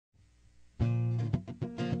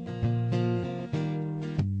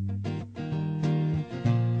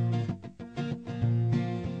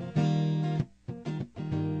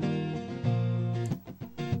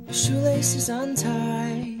shoelaces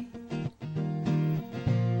untied.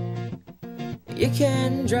 You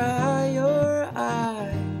can dry your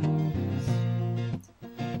eyes.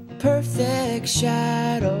 Perfect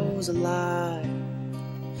shadows alive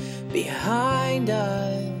behind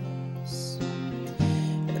us.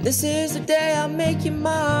 And this is the day I'll make you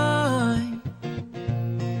mine.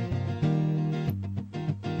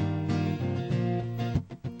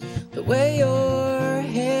 The way your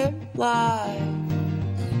hair lies,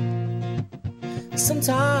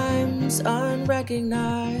 sometimes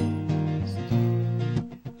unrecognized,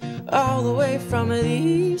 all the way from the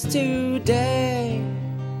east today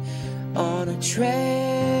on a train.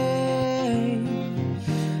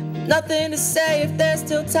 Nothing to say if there's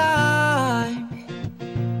still time,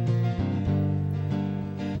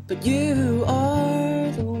 but you are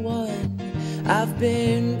the one I've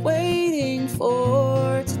been waiting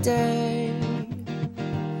for today.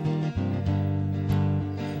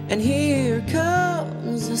 And here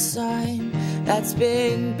comes the sun that's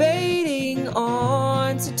been waiting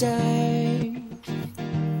on today.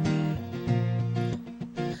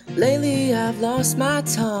 Lately I've lost my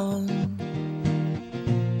tongue.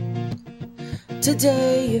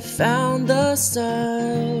 Today you found the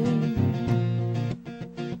sun.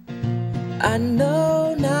 I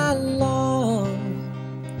know not long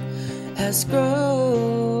has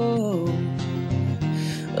grown.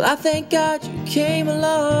 Well, I thank God you came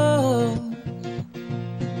along.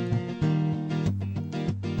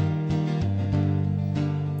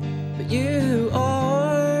 But you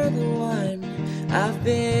are the one I've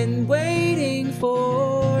been waiting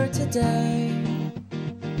for today.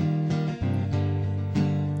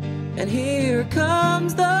 And here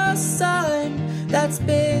comes the sun that's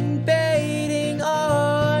been waiting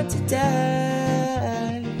on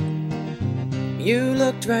today. You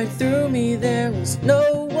looked right through me, there was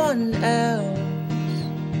no one else.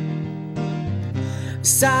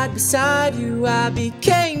 Side beside you, I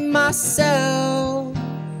became myself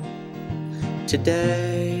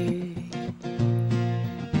today.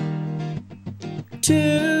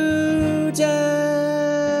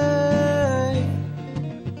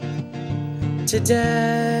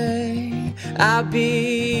 Today, I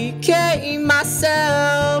became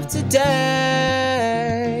myself today,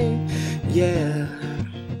 yeah.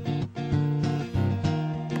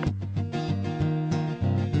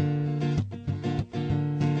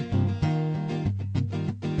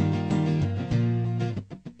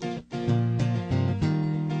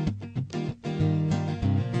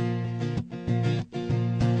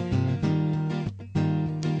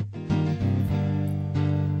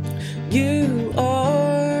 You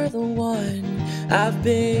are the one I've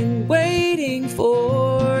been waiting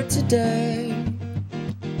for today.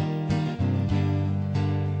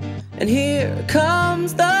 And here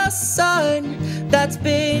comes the sun that's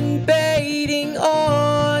been waiting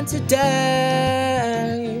on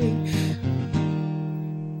today.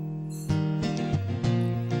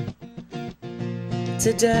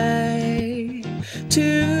 Today,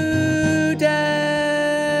 today.